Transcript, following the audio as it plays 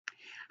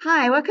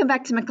Hi, welcome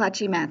back to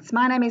McClutchy Maths.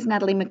 My name is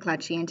Natalie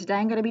McClutchy and today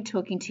I'm going to be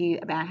talking to you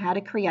about how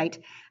to create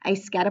a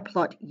scatter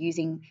plot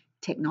using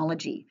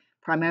technology,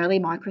 primarily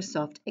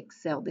Microsoft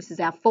Excel. This is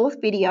our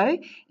fourth video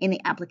in the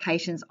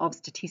Applications of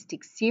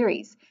Statistics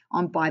series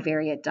on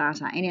bivariate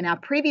data, and in our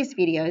previous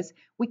videos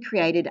we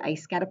created a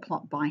scatter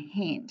plot by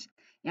hand.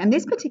 Now in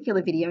this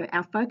particular video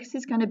our focus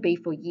is going to be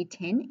for Year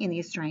 10 in the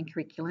Australian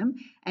curriculum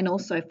and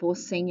also for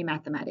senior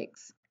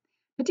mathematics.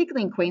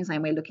 Particularly in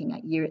Queensland, we're looking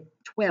at Year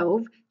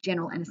 12,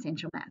 General and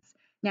Essential Maths.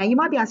 Now, you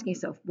might be asking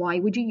yourself, why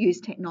would you use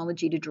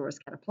technology to draw a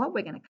scatter plot?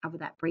 We're going to cover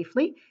that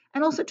briefly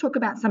and also talk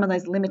about some of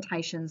those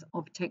limitations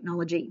of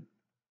technology.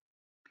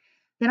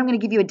 Then I'm going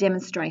to give you a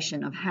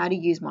demonstration of how to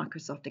use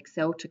Microsoft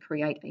Excel to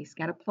create a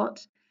scatter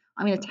plot.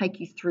 I'm going to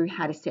take you through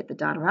how to set the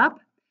data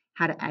up,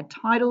 how to add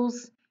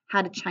titles,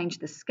 how to change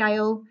the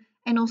scale,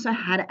 and also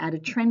how to add a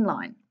trend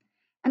line.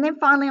 And then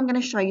finally, I'm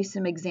going to show you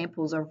some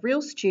examples of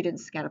real student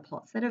scatter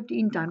plots that have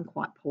been done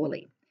quite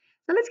poorly.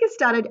 So let's get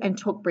started and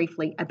talk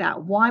briefly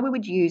about why we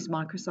would use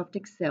Microsoft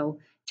Excel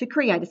to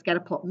create a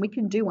scatter plot, and we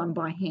can do one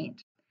by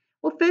hand.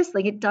 Well,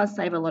 firstly, it does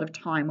save a lot of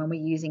time when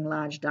we're using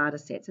large data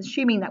sets,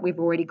 assuming that we've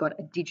already got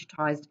a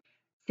digitized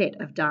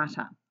set of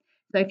data.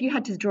 So if you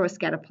had to draw a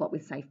scatter plot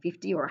with, say,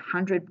 50 or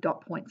 100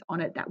 dot points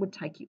on it, that would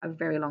take you a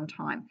very long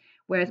time,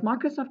 whereas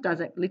Microsoft does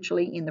it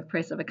literally in the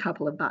press of a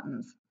couple of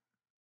buttons.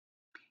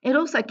 It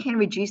also can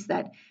reduce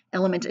that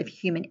element of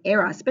human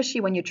error,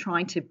 especially when you're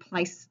trying to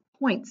place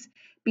points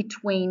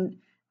between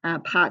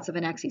parts of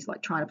an axis,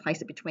 like trying to place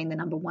it between the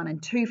number 1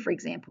 and 2, for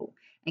example,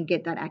 and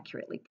get that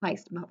accurately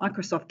placed.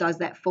 Microsoft does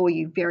that for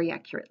you very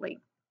accurately.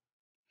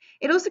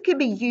 It also can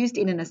be used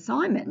in an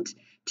assignment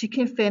to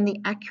confirm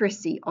the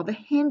accuracy of a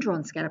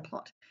hand-drawn scatter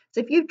plot.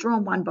 So if you've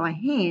drawn one by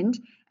hand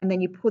and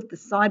then you put the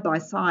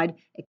side-by-side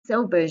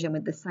Excel version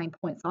with the same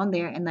points on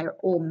there and they're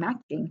all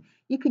matching,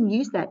 you can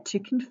use that to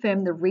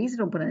confirm the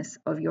reasonableness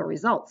of your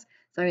results.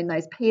 So in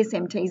those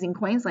PSMTs in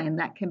Queensland,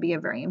 that can be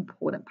a very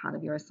important part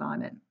of your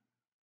assignment.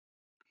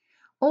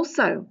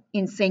 Also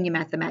in senior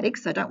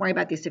mathematics, so don't worry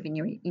about this if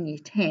you're in Year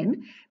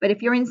 10, but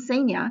if you're in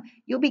senior,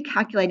 you'll be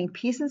calculating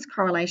Pearson's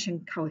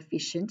correlation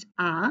coefficient,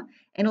 R,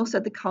 and also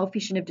the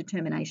coefficient of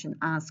determination,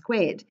 R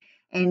squared.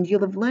 And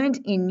you'll have learned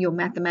in your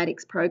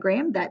mathematics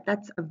program that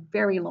that's a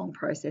very long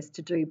process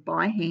to do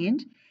by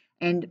hand,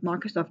 and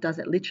Microsoft does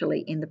it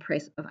literally in the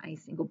press of a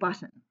single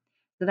button.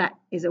 So that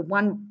is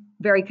one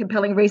very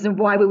compelling reason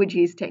why we would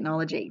use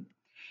technology.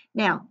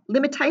 Now,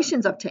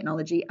 limitations of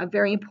technology are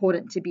very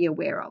important to be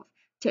aware of.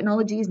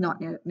 Technology is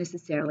not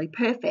necessarily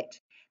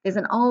perfect. There's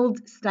an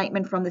old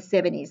statement from the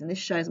 70s, and this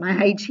shows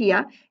my age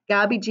here,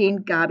 garbage in,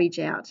 garbage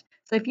out.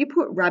 So if you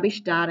put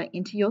rubbish data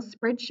into your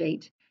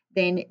spreadsheet,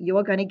 then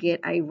you're going to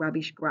get a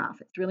rubbish graph.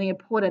 It's really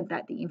important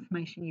that the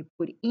information you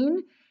put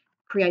in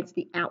creates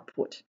the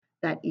output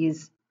that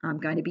is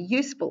going to be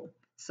useful.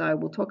 So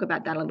we'll talk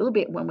about that a little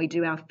bit when we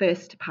do our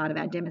first part of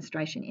our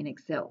demonstration in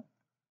Excel.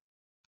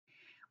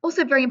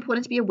 Also very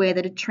important to be aware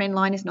that a trend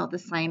line is not the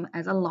same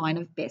as a line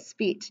of best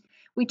fit.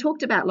 We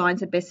talked about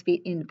lines of best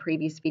fit in the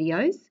previous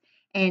videos,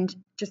 and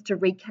just to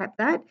recap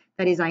that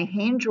is a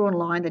hand-drawn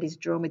line that is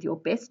drawn with your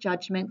best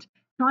judgment,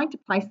 trying to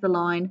place the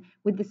line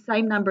with the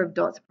same number of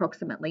dots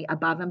approximately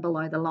above and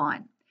below the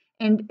line.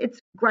 And it's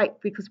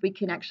great because we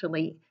can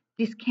actually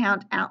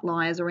discount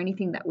outliers or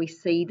anything that we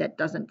see that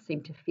doesn't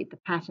seem to fit the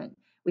pattern.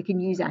 We can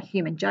use our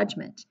human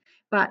judgment,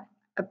 but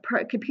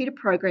a computer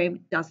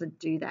program doesn't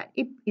do that.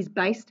 It is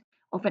based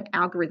off an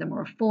algorithm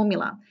or a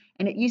formula,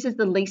 and it uses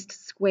the least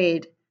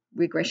squared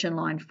regression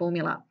line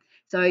formula.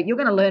 So you're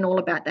going to learn all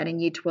about that in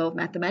Year 12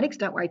 mathematics.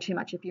 Don't worry too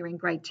much if you're in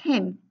grade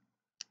 10.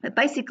 But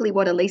basically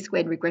what a least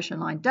squared regression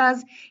line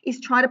does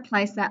is try to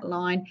place that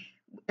line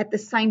at the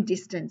same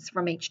distance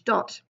from each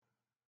dot.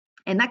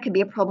 And that can be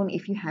a problem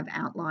if you have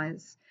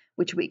outliers,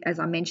 which as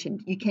I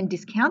mentioned, you can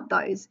discount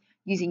those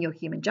using your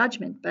human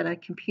judgment, but a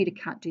computer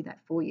can't do that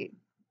for you.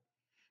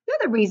 The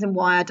other reason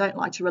why I don't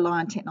like to rely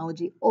on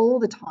technology all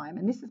the time,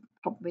 and this is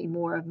probably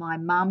more of my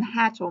mum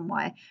hat or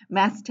my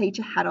maths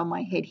teacher hat on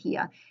my head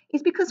here,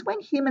 is because when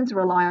humans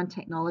rely on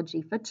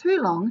technology for too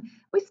long,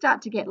 we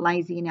start to get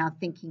lazy in our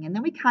thinking and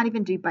then we can't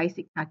even do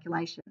basic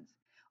calculations.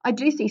 I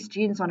do see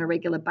students on a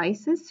regular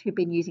basis who've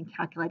been using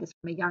calculators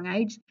from a young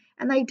age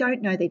and they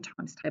don't know their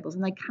times tables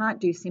and they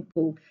can't do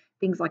simple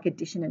things like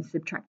addition and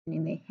subtraction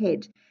in their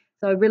head.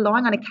 So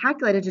relying on a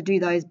calculator to do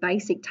those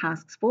basic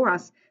tasks for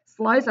us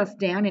slows us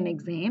down in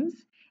exams,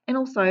 and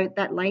also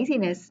that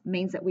laziness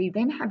means that we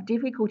then have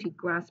difficulty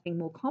grasping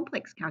more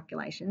complex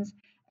calculations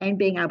and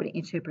being able to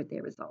interpret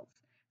their results.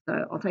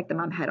 So I'll take the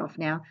mum hat off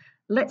now.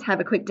 Let's have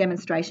a quick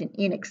demonstration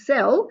in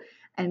Excel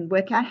and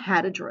work out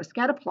how to draw a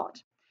scatter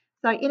plot.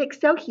 So in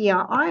Excel here,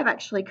 I have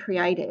actually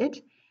created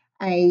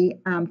a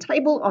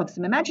table of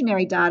some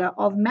imaginary data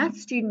of math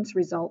students'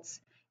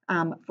 results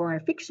for a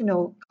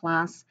fictional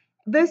class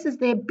versus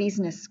their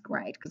business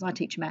grade, because I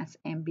teach maths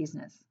and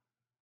business.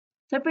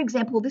 So for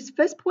example, this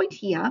first point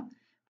here,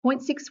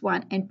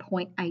 0.61 and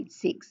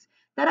 0.86,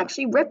 that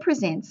actually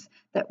represents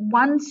that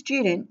one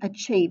student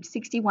achieved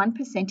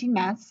 61% in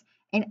maths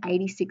and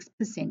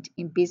 86%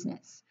 in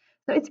business.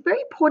 So it's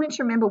very important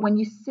to remember when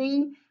you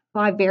see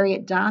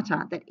bivariate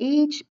data that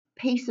each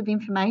piece of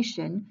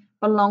information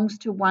belongs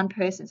to one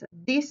person. So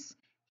this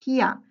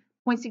here,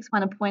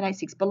 0.61 and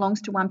 0.86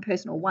 belongs to one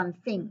person or one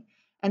thing.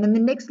 And then the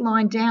next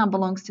line down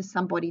belongs to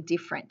somebody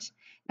different.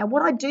 Now,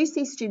 what I do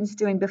see students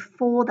doing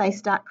before they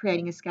start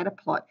creating a scatter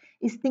plot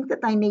is think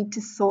that they need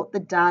to sort the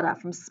data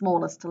from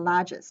smallest to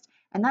largest.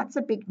 And that's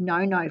a big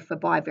no-no for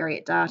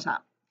bivariate data.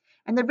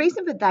 And the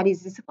reason for that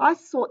is if I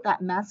sort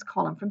that maths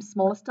column from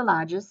smallest to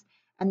largest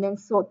and then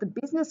sort the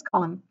business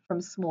column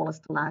from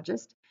smallest to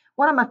largest,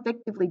 what I'm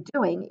effectively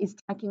doing is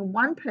taking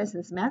one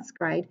person's maths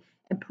grade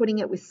and putting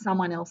it with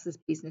someone else's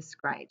business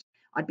grade.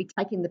 I'd be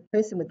taking the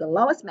person with the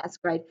lowest maths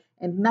grade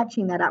and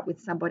matching that up with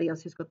somebody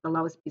else who's got the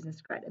lowest business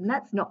grade. And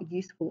that's not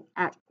useful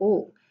at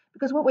all,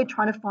 because what we're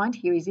trying to find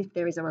here is if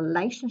there is a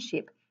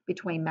relationship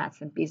between maths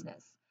and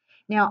business.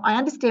 Now, I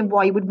understand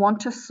why you would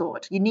want to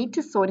sort. You need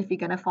to sort if you're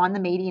going to find the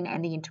median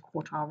and the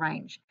interquartile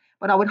range,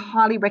 but I would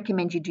highly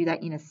recommend you do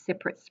that in a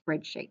separate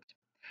spreadsheet.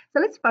 So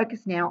let's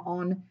focus now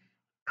on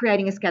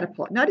creating a scatter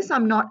plot. Notice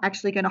I'm not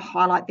actually going to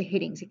highlight the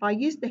headings. If I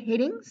use the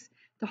headings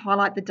to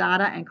highlight the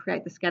data and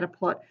create the scatter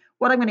plot,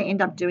 what I'm going to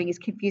end up doing is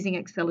confusing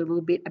Excel a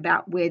little bit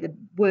about where the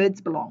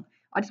words belong.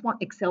 I just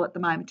want Excel at the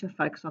moment to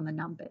focus on the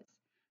numbers.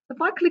 So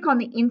if I click on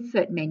the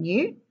Insert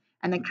menu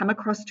and then come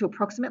across to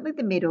approximately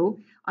the middle,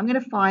 I'm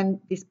going to find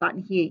this button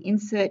here,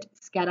 Insert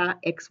Scatter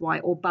XY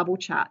or Bubble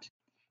Chart.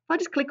 If I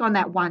just click on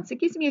that once, it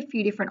gives me a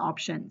few different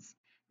options.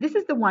 This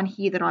is the one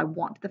here that I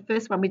want, the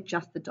first one with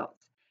just the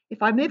dots.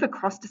 If I move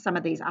across to some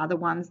of these other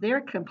ones, they're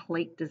a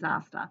complete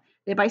disaster.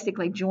 They're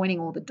basically joining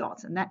all the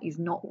dots, and that is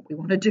not what we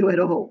want to do at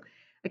all.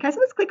 Okay, so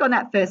let's click on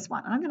that first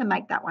one, and I'm going to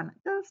make that one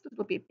just a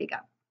little bit bigger.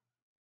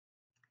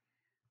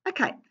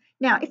 Okay,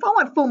 now if I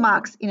want full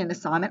marks in an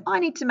assignment, I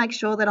need to make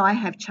sure that I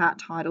have chart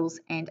titles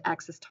and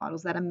axis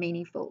titles that are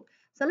meaningful.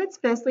 So let's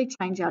firstly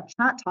change our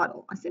chart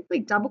title. I simply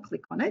double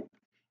click on it,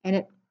 and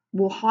it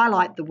will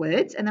highlight the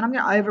words, and then I'm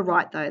going to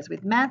overwrite those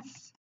with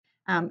maths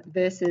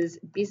versus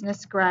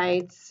business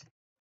grades.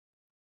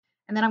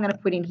 And then I'm going to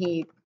put in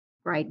here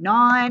grade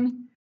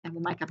 9, and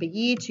we'll make up a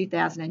year,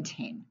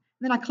 2010. And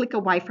then I click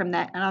away from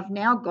that, and I've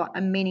now got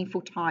a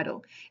meaningful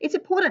title. It's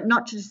important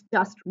not to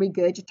just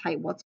regurgitate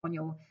what's on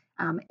your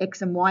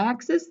X and Y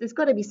axis. There's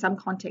got to be some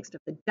context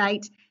of the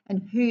date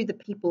and who the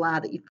people are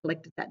that you've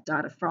collected that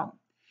data from.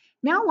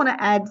 Now I want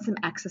to add some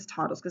axis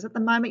titles, because at the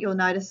moment you'll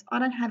notice I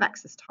don't have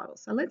axis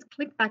titles. So let's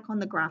click back on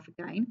the graph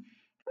again,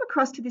 come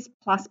across to this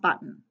plus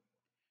button.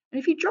 And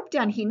if you drop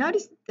down here,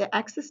 notice the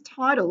axis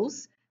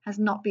titles has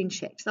not been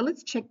checked. So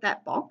let's check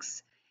that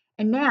box.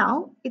 And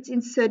now it's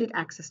inserted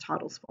axis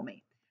titles for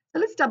me. So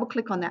let's double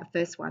click on that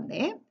first one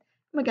there. And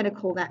we're going to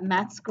call that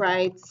maths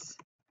grades.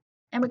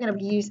 And we're going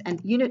to use a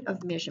unit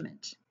of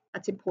measurement.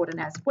 That's important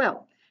as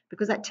well,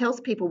 because that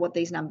tells people what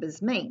these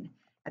numbers mean.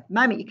 At the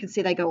moment, you can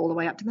see they go all the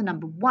way up to the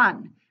number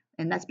 1,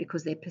 and that's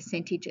because they're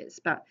percentages.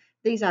 But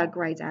these are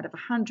grades out of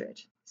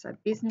 100. So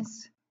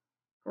business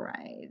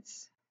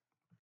grades.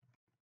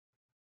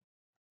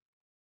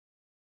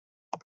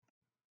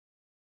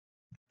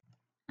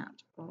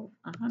 Out of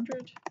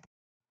 100.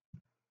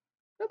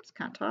 Oops,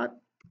 can't type.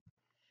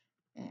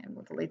 And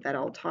we'll delete that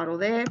old title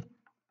there.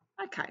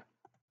 Okay.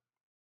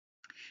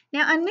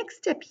 Now our next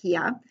step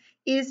here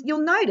is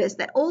you'll notice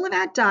that all of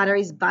our data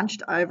is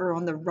bunched over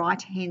on the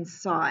right-hand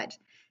side.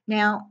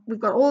 Now we've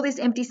got all this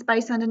empty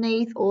space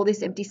underneath, all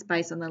this empty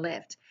space on the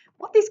left.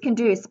 What this can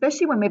do,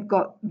 especially when we've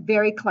got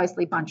very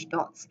closely bunched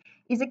dots,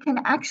 is it can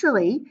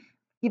actually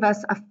give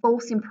us a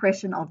false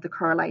impression of the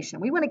correlation.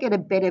 We want to get a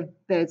better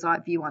bird's eye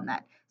view on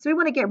that. So we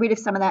want to get rid of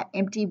some of that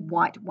empty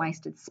white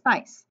wasted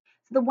space.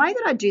 So the way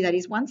that I do that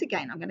is, once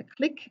again, I'm going to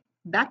click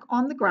back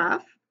on the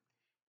graph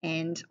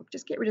and I'll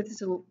just get rid of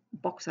this little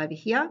box over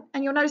here.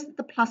 And you'll notice that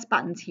the plus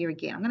button's here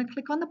again. I'm going to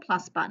click on the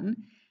plus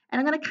button and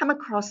I'm going to come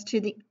across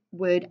to the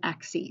word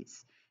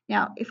axes.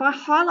 Now, if I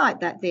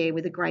highlight that there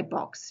with a grey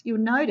box, you'll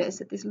notice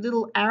that this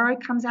little arrow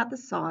comes out the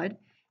side.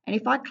 And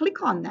if I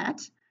click on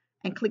that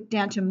and click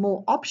down to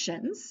more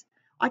options,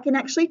 I can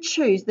actually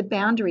choose the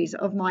boundaries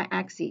of my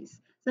axes.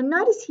 So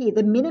notice here,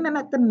 the minimum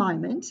at the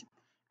moment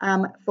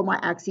for my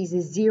axes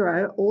is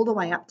 0 all the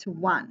way up to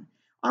 1.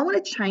 I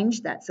want to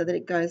change that so that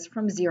it goes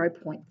from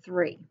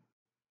 0.3.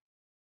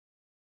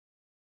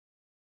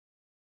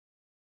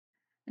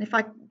 And if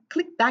I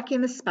click back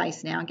in the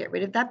space now and get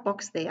rid of that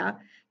box there,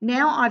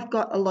 now I've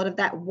got a lot of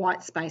that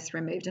white space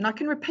removed, and I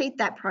can repeat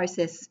that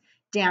process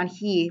down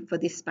here for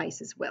this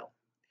space as well.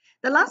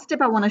 The last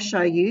step I want to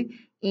show you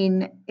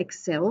in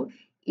Excel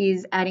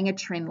is adding a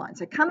trend line.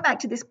 So come back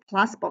to this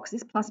plus box.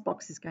 This plus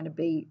box is going to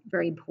be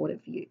very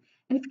important for you.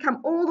 And if you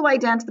come all the way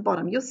down to the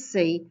bottom, you'll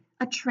see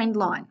a trend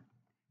line.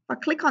 If I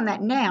click on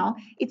that now,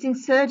 it's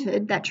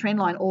inserted that trend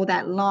line or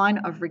that line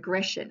of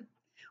regression.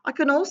 I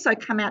can also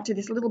come out to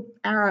this little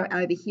arrow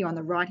over here on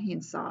the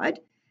right-hand side,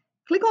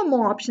 click on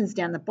more options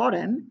down the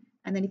bottom,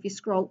 and then if you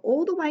scroll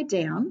all the way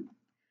down,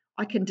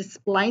 I can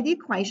display the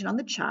equation on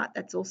the chart.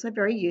 That's also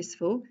very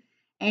useful.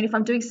 And if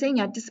I'm doing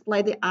senior,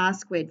 display the R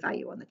squared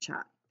value on the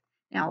chart.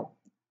 Now,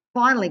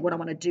 finally, what I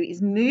want to do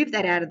is move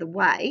that out of the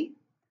way.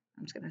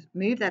 I'm just going to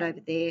move that over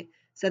there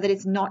so that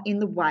it's not in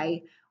the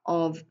way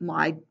of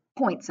my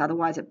points.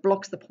 Otherwise, it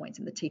blocks the points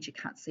and the teacher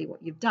can't see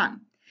what you've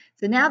done.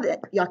 So now that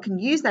I can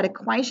use that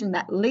equation,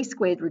 that least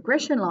squared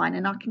regression line,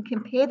 and I can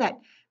compare that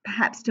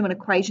perhaps to an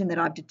equation that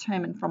I've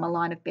determined from a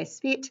line of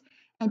best fit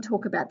and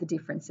talk about the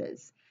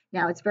differences.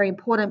 Now, it's very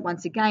important,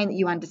 once again, that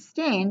you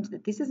understand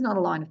that this is not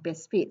a line of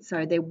best fit.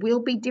 So there will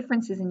be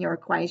differences in your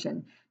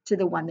equation to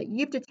the one that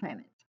you've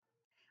determined.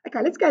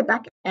 Okay, let's go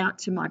back out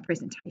to my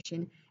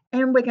presentation,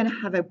 and we're going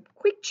to have a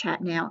quick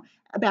chat now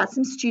about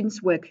some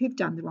students' work who've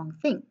done the wrong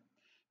thing.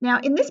 Now,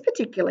 in this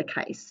particular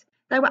case,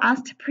 they were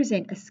asked to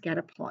present a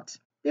scatter plot.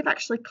 They've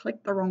actually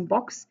clicked the wrong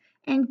box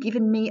and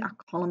given me a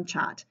column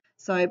chart.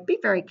 So be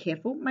very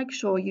careful. Make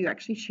sure you're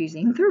actually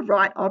choosing the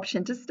right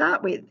option to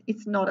start with.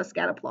 It's not a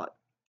scatter plot.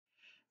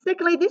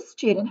 Secondly, this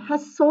student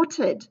has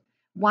sorted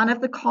one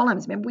of the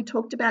columns. Remember, we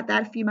talked about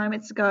that a few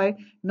moments ago,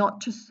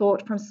 not to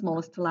sort from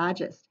smallest to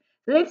largest.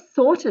 So they've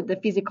sorted the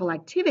physical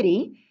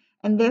activity,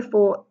 and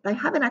therefore they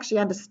haven't actually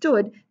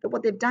understood that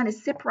what they've done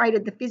is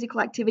separated the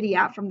physical activity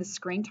out from the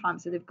screen time.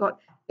 So they've got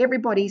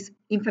everybody's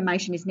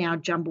information is now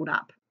jumbled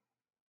up.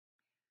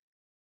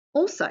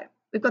 Also,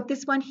 we've got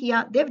this one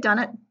here. They've done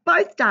it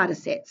both data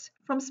sets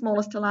from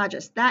smallest to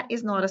largest. That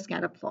is not a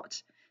scatter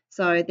plot.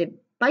 So they've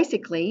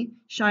basically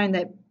shown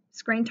that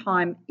screen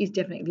time is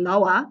definitely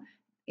lower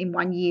in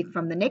 1 year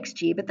from the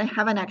next year, but they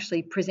haven't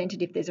actually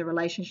presented if there's a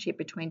relationship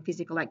between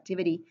physical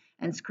activity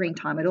and screen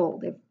time at all.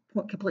 They've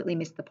completely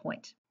missed the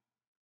point.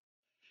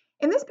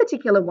 In this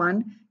particular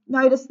one,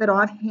 notice that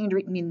I've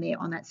handwritten in there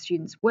on that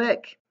student's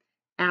work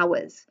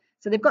hours.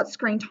 So they've got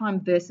screen time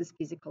versus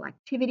physical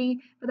activity,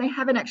 but they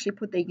haven't actually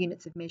put their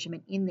units of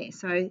measurement in there.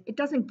 So it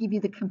doesn't give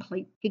you the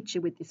complete picture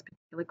with this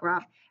particular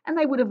graph, and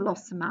they would have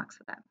lost some marks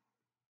for that.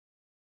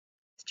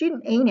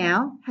 Student E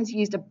now has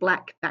used a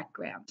black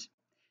background,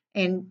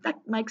 and that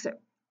makes it,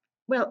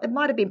 well, it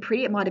might have been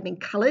pretty, it might have been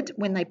coloured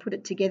when they put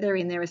it together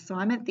in their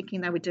assignment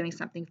thinking they were doing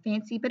something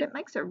fancy, but it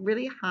makes it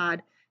really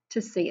hard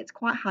to see. It's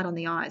quite hard on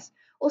the eyes.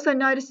 Also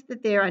notice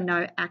that there are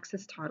no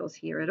axis titles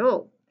here at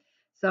all.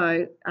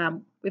 So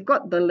we've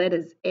got the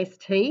letters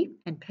ST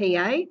and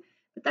PA,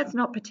 but that's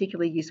not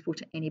particularly useful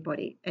to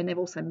anybody, and they've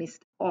also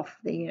missed off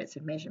their units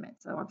of measurement,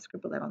 so I've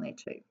scribbled that on there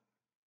too.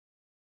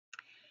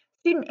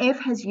 Student F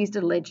has used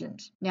a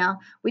legend. Now,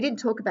 we didn't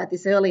talk about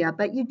this earlier,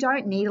 but you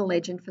don't need a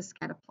legend for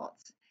scatter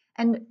plots.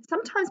 And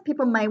sometimes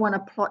people may want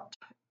to plot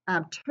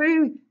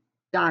two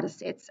data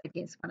sets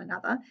against one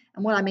another.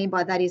 And what I mean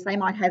by that is they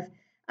might have,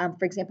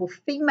 for example,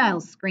 female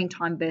screen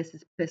time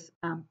versus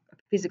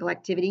physical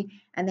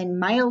activity, and then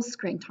male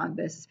screen time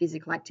versus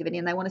physical activity,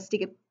 and they want to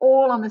stick it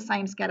all on the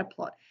same scatter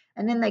plot.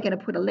 And then they're going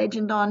to put a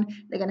legend on.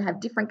 They're going to have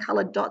different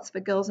coloured dots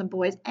for girls and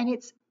boys, and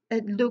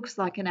it looks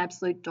like an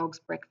absolute dog's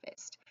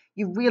breakfast.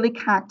 You really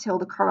can't tell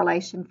the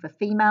correlation for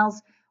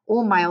females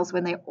or males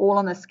when they're all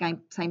on the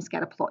same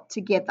scatter plot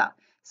together.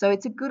 So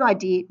it's a good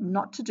idea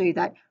not to do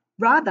that.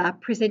 Rather,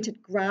 present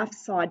it graph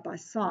side by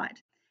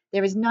side.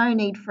 There is no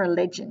need for a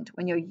legend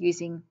when you're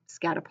using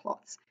scatter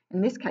plots.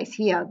 In this case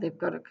here, they've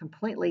got a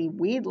completely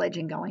weird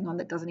legend going on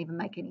that doesn't even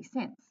make any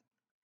sense.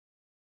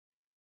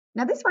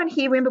 Now this one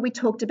here, remember we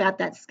talked about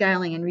that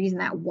scaling and using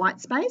that white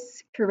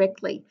space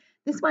correctly.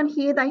 This one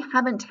here, they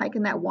haven't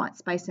taken that white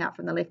space out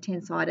from the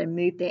left-hand side and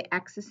moved their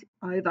axis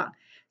over.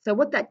 So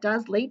what that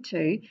does lead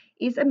to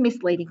is a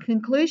misleading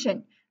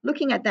conclusion.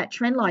 Looking at that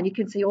trend line, you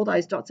can see all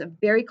those dots are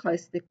very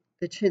close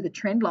to the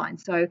trend line.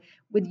 So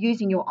with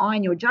using your eye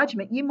and your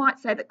judgment, you might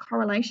say that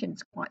correlation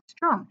is quite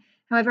strong.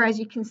 However, as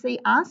you can see,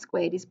 R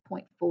squared is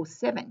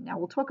 0.47. Now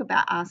we'll talk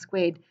about R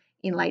squared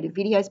in later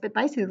videos, but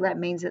basically that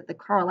means that the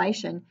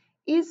correlation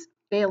is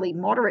fairly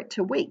moderate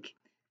to weak.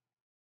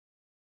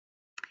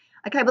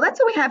 Okay, well, that's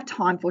all we have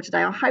time for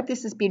today. I hope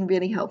this has been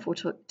really helpful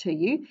to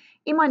you.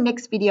 In my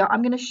next video,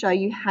 I'm going to show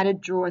you how to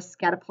draw a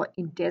scatter plot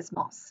in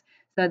Desmos.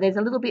 So there's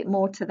a little bit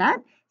more to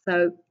that.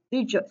 So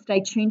do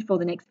stay tuned for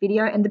the next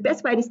video. And the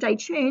best way to stay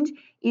tuned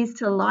is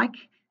to like,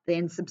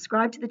 then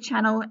subscribe to the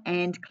channel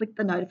and click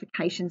the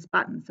notifications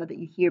button so that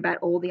you hear about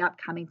all the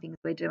upcoming things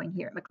we're doing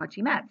here at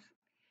McClutchy Maths.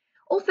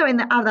 Also, in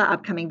the other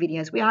upcoming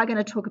videos, we are going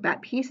to talk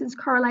about Pearson's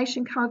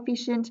correlation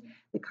coefficient,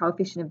 the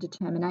coefficient of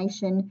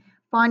determination,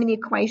 finding the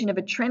equation of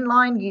a trend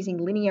line using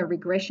linear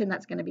regression,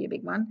 that's going to be a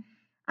big one,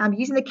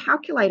 using the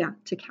calculator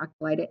to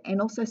calculate it,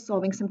 and also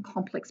solving some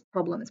complex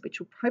problems, which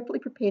will hopefully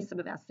prepare some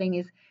of our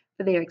seniors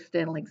for their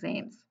external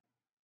exams.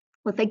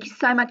 Well, thank you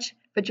so much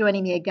for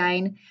joining me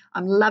again.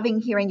 I'm loving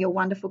hearing your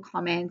wonderful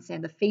comments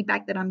and the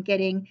feedback that I'm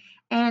getting.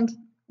 And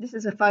this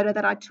is a photo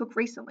that I took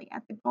recently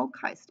at the Gold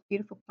Coast,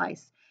 beautiful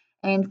place.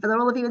 And for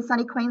all of you in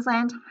sunny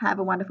Queensland, have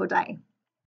a wonderful day.